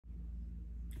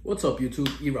What's up YouTube,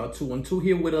 eRoute212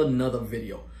 here with another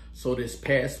video. So this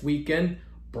past weekend,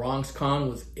 Bronx Con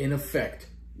was in effect.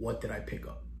 What did I pick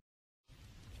up?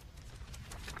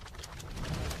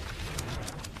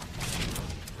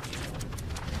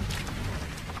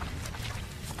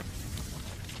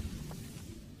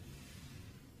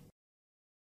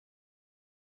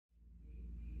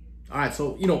 All right,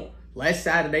 so last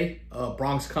Saturday,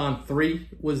 Bronx Con 3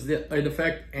 was in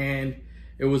effect, and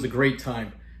it was a great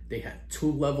time. They had 2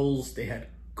 levels, they had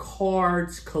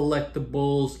cards,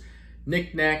 collectibles,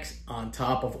 knickknacks, on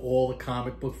top of all the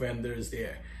comic book vendors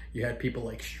there. You had people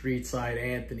like Street Side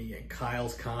Anthony and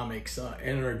Kyle's Comics,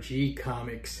 NRG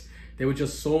Comics. There were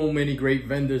just so many great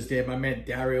vendors there. My man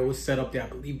Dario was set up there. I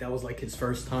believe that was like his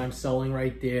first time selling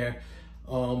right there.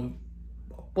 A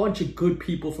bunch of good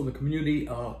people from the community.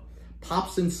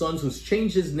 Pops and Sons, who's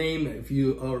changed his name. If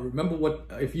you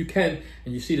if you can,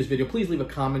 and you see this video, please leave a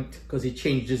comment, because he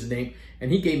changed his name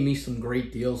and he gave me some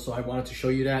great deals. So I wanted to show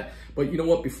you that. But you know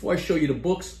what? Before I show you the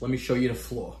books, let me show you the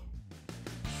floor.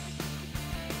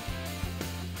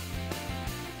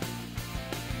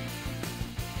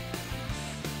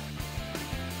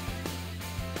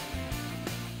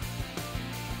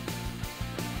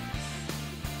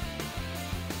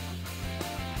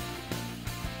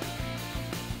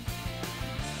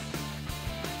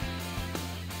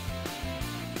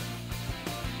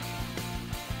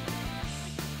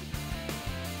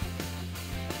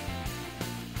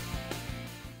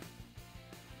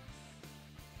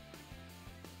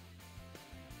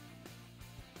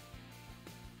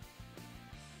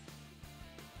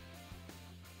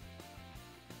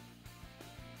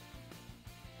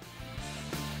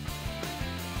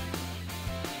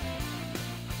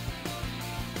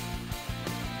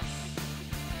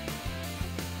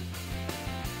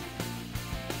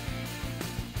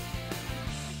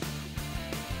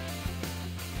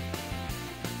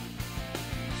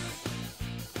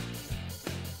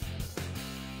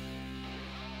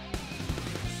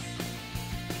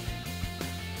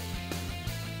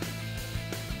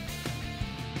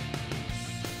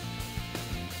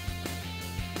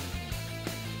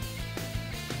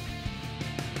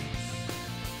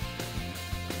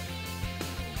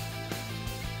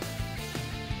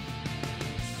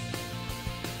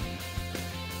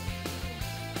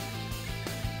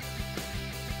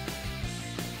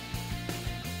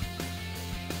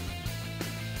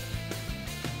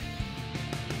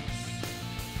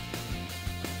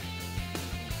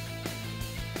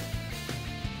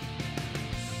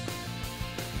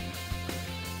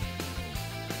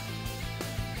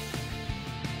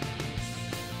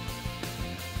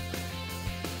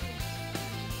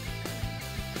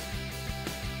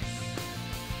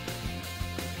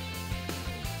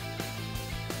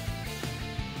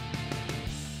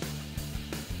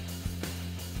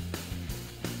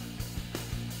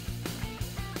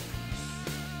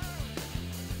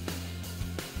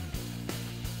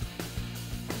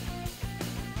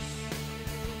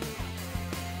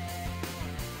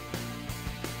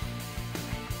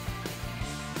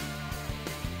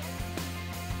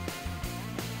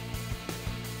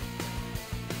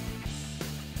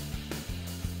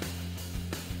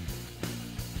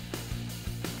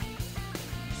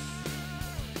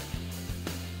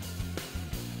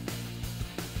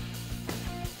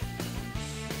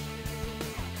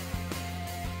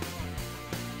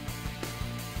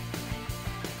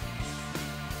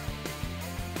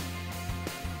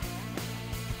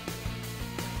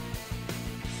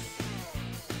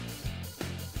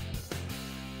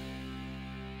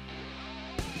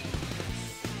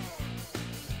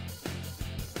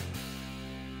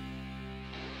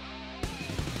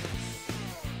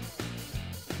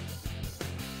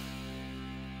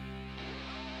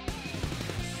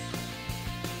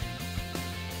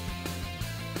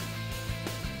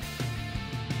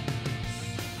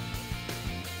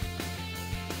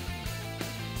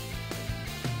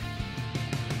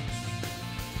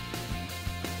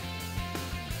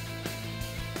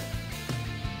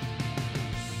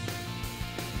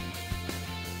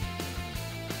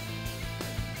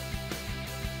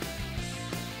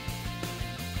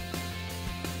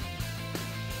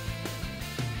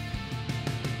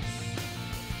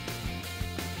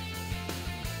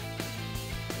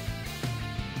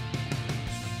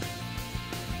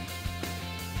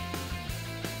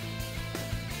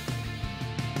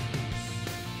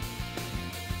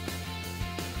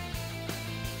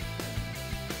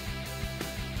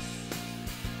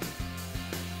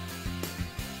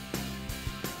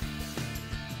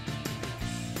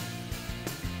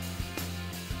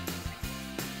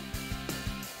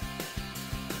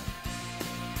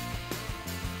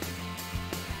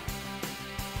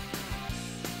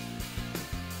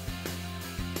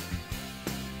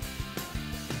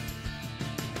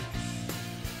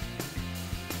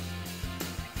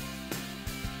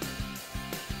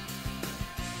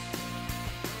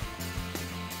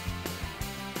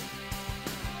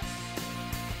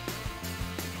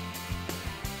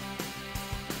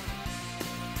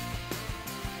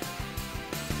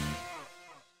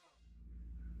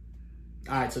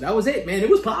 All right, so that was it, man. It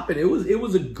was popping. It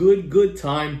was a good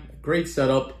time. Great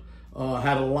setup.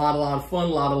 Had a lot of fun,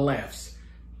 a lot of laughs.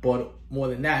 But more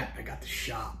than that, I got to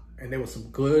shop, and there was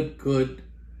some good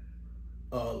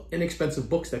inexpensive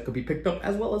books that could be picked up,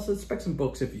 as well as expensive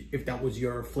books if that was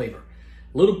your flavor.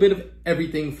 A little bit of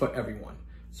everything for everyone.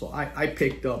 So I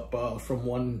picked up from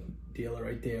one dealer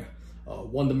right there,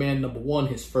 Wonder Man #1,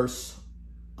 his first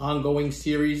ongoing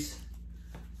series,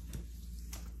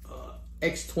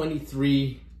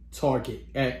 X-23 Target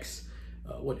X.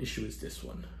 What issue is this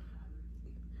one?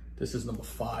 This is number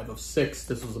 5 of 6.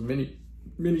 This was a mini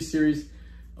series.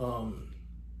 Was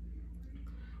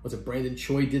it Brandon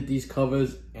Choi did these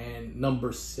covers, and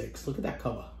number 6. Look at that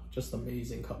cover. Just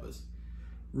amazing covers.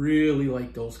 Really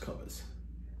like those covers.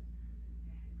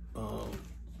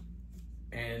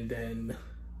 And then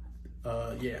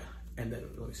yeah, and then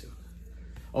let me see.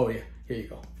 Oh yeah, here you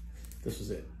go. This was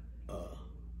it.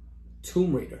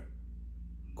 Tomb Raider.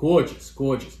 Gorgeous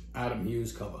Adam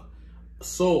Hughes cover.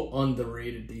 So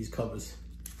underrated, these covers.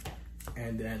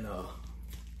 And then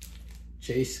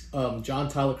John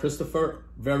Tyler Christopher,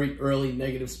 very early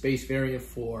negative space variant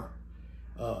for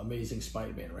Amazing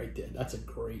Spider-Man right there. That's a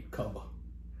great cover.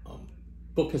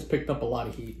 Book has picked up a lot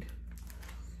of heat.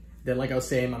 Then, like I was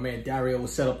saying, my man Dario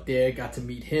was set up there. Got to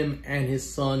meet him and his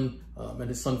son. Met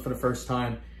his son for the first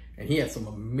time, and he had some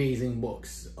amazing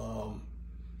books.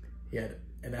 He had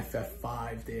an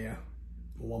FF5 there,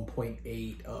 1.8.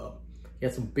 He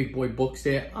had some big boy books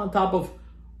there. On top of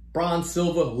bronze,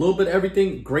 silver, a little bit of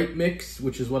everything. Great mix,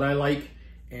 which is what I like.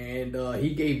 And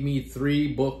he gave me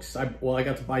 3 books. I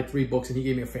got to buy 3 books, and he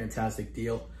gave me a fantastic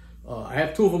deal. I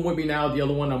have 2 of them with me now. The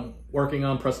other one I'm working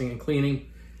on pressing and cleaning.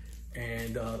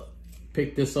 And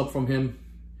picked this up from him.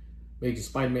 Amazing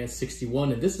Spider-Man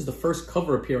 61. And this is the first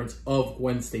cover appearance of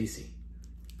Gwen Stacy.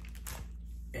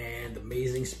 And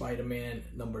Amazing Spider-Man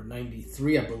number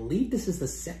 93. I believe this is the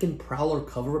second Prowler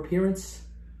cover appearance.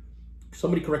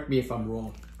 Somebody correct me if I'm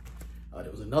wrong.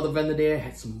 There was another vendor there.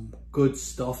 Had some good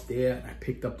stuff there. I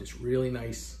picked up this really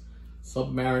nice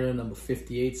Submariner number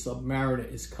 58.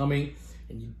 Submariner is coming.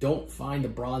 And you don't find the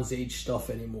Bronze Age stuff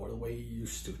anymore the way you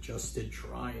used to. Just the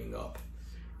drying up.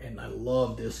 And I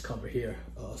love this cover here.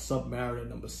 Submariner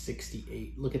number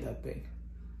 68. Look at that thing.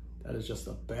 That is just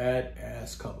a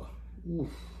badass cover. Oof.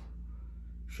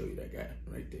 Show you that guy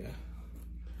right there.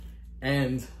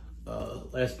 And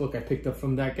last book I picked up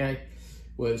from that guy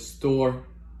was Thor,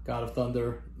 God of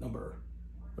Thunder, number,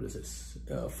 what is this?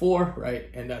 4, right?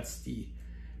 And that's the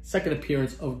second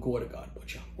appearance of Gore the God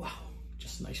Butcher. Wow,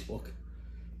 just a nice book.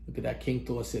 Look at that King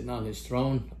Thor sitting on his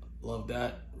throne. Love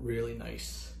that. Really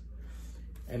nice.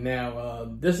 And now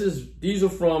these are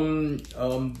from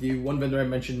the one vendor I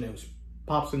mentioned. It was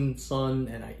Pops and Son,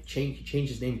 and he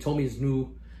changed his name. He told me his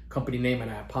new company name,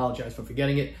 and I apologize for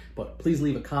forgetting it. But please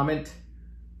leave a comment,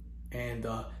 and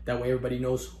that way everybody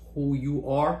knows who you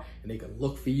are, and they can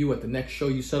look for you at the next show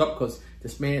you set up, because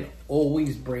this man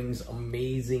always brings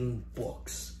amazing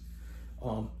books.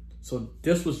 So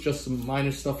this was just some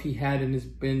minor stuff he had in his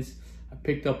bins. I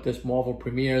picked up this Marvel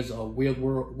Premiere's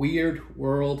Weird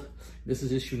World. This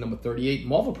is issue number 38.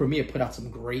 Marvel Premiere put out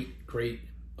some great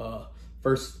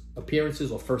first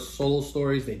appearances or first solo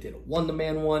stories. They did a Wonder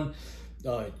Man one.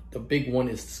 The big one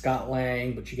is Scott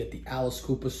Lang, but you get the Alice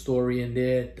Cooper story in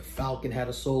there. The Falcon had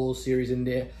a solo series in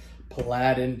there.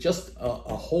 Paladin, just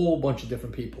a whole bunch of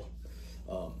different people.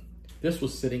 This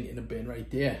was sitting in a bin right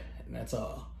there, and that's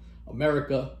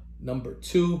America number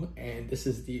 2, and this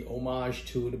is the homage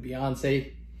to the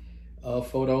Beyonce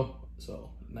photo.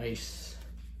 So nice.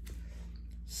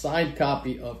 Signed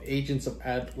copy of Agents of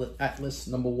Atlas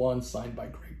number 1, signed by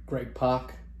Greg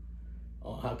Pak.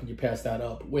 How could you pass that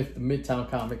up? With the Midtown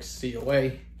Comics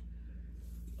COA.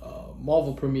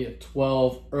 Marvel Premiere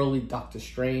 12, early Doctor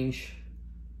Strange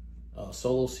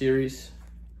solo series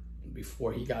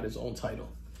before he got his own title.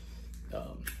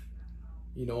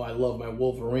 You know, I love my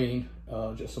Wolverine.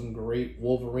 Just some great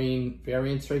Wolverine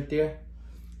variants right there.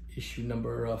 Issue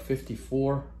number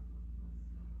 54.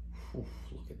 Oof,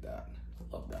 look at that.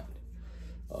 Love that.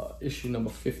 Issue number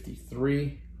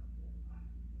 53.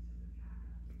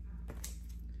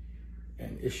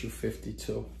 And issue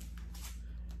 52.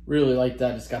 Really like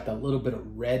that. It's got that little bit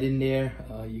of red in there.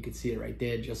 You can see it right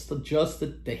there. Just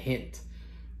the hint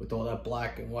with all that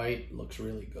black and white. Looks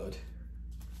really good.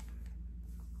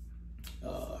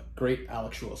 Great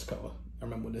Alex Ross cover. I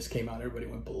remember when this came out, everybody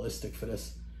went ballistic for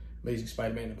this. Amazing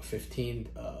Spider-Man number 15.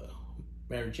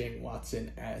 Mary Jane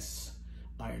Watson as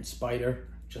Iron Spider.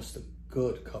 Just a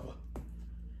good cover.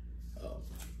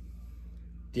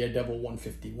 Daredevil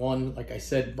 151. Like I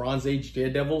said, Bronze Age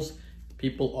Daredevils,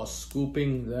 people are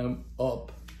scooping them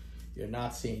up. you're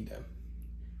not seeing them.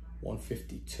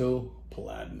 152,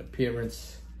 Paladin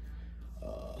appearance,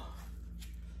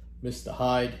 Mr.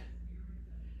 Hyde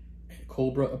and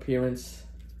Cobra appearance,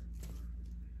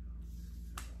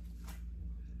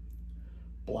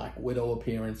 Black Widow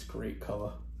appearance, great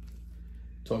cover.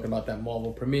 Talking about that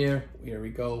Marvel premiere, here we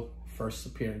go. First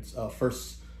appearance,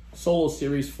 first solo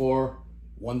series for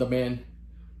Wonder Man.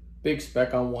 Big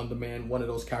spec on Wonder Man, one of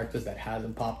those characters that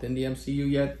hasn't popped in the MCU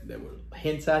yet. There were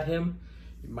hints at him.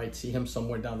 You might see him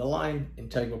somewhere down the line,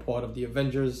 integral part of the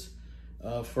Avengers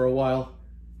for a while.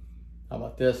 How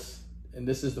about this? And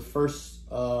this is the first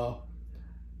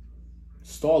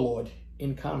Star-Lord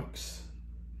in comics.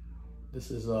 This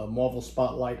is a Marvel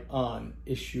Spotlight on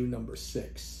issue number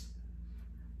 6.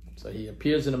 So he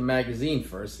appears in a magazine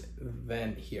first,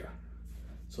 then here.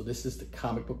 So this is the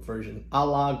comic book version. A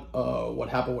la What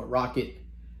Happened with Rocket.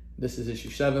 This is issue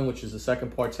 7, which is the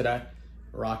second part to that.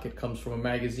 Rocket comes from a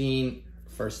magazine.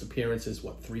 First appearance is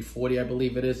what, 340, I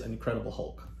believe it is, Incredible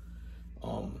Hulk.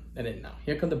 And then now,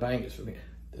 here come the bangers for me.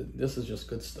 This is just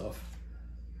good stuff.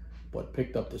 But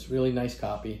picked up this really nice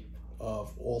copy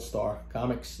of All-Star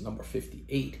Comics number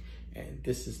 58. And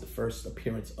this is the first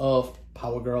appearance of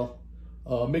Power Girl.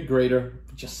 Mid-grader,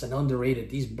 just an underrated.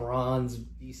 These bronze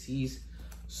DCs,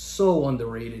 so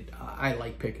underrated. I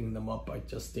like picking them up. I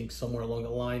just think somewhere along the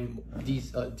line,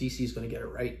 DC is going to get it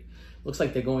right. Looks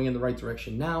like they're going in the right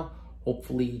direction now.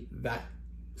 Hopefully that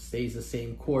stays the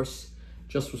same course.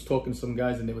 Just was talking to some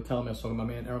guys and they were telling me, I was talking to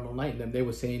my man Aaron Knight, and them, they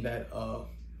were saying that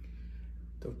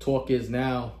the talk is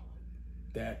now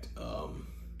that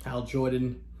Hal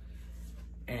Jordan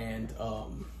and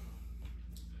I'm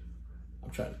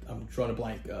drawing a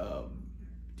blank.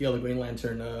 The other Green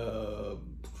Lantern,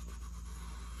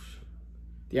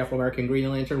 the Afro-American Green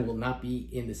Lantern will not be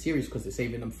in the series because they're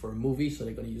saving them for a movie, so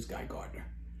they're going to use Guy Gardner.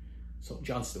 So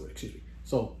John Stewart, excuse me.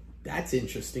 So that's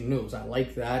interesting news. I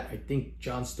like that. I think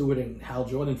John Stewart and Hal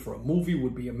Jordan for a movie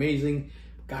would be amazing.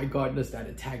 Guy Gardner's that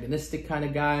antagonistic kind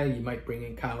of guy. You might bring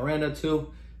in Kyle Rayner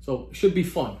too. So it should be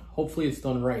fun. Hopefully it's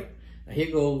done right. Now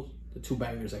here goes the two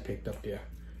bangers I picked up there.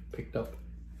 Picked up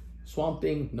Swamp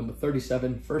Thing, number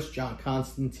 37, first John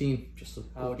Constantine, just a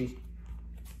howdy.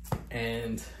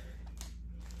 And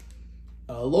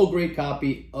a low-grade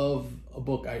copy of a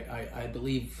book I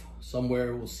believe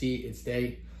somewhere we'll see its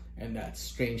day, and that's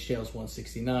Strange Tales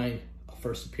 169, a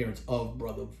first appearance of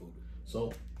Brother Voodoo.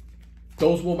 So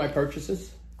those were my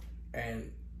purchases,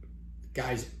 and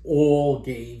guys all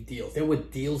gave deals. There were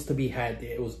deals to be had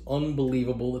there. It was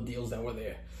unbelievable, the deals that were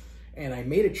there. And I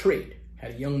made a trade.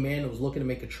 Had a young man who was looking to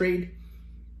make a trade.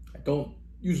 I don't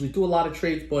usually do a lot of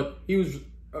trades, but he was,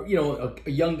 you know, a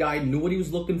young guy, knew what he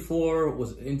was looking for,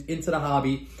 was into the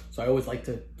hobby. So I always like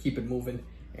to keep it moving.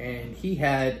 And he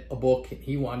had a book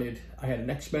he wanted. I had an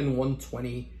X-Men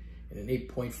 120 and an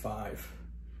 8.5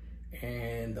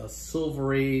 and a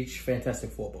Silver Age Fantastic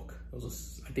Four book. It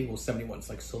was, I think it was 71. It's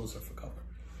like Silver Surfer cover.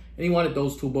 And he wanted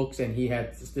those two books, and he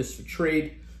had this for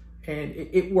trade. And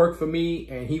it worked for me,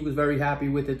 and he was very happy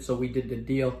with it, so we did the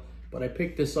deal. But I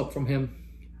picked this up from him.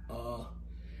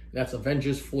 That's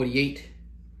Avengers 48.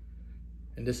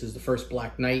 And this is the first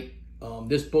Black Knight.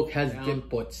 This book has dipped,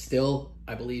 but still,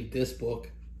 I believe this book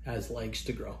has legs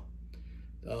to grow.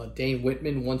 Dane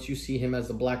Whitman, once you see him as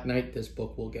the Black Knight, this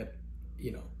book will get,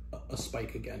 you know, a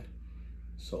spike again.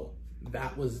 So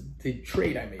that was the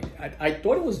trade I made. I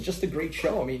thought it was just a great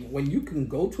show. I mean, when you can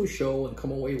go to a show and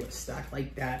come away with a stack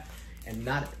like that and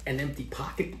not an empty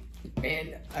pocket,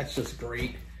 man, that's just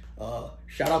great.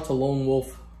 Shout out to Lone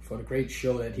Wolf for the great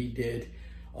show that he did.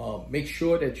 Make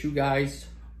sure that you guys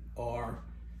are,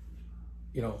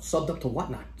 you know, subbed up to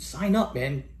Whatnot. Sign up,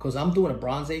 man, because I'm doing a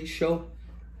Bronze Age show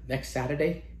next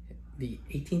Saturday, the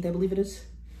 18th, I believe it is.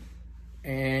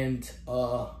 And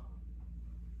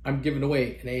I'm giving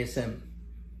away an ASM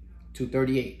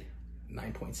 238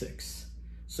 9.6.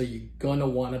 So you're gonna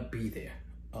wanna be there.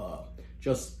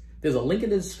 There's a link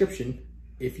in the description.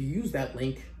 If you use that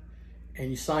link and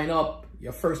you sign up,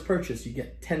 your first purchase, you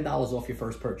get $10 off your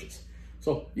first purchase.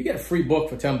 So you get a free book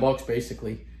for 10 bucks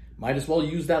basically. Might as well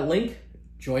use that link,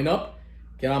 join up,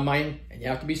 get on mine, and you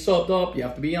have to be subbed up, you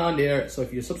have to be on there. So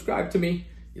if you subscribe to me,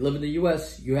 you live in the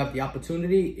US, you have the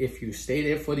opportunity, if you stay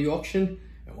there for the auction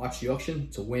and watch the auction,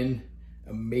 to win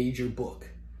a major book.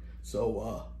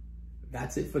 So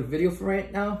that's it for the video for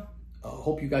right now.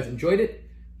 Hope you guys enjoyed it.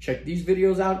 Check these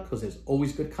videos out because there's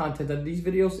always good content on these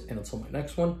videos. And until my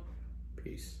next one,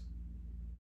 peace.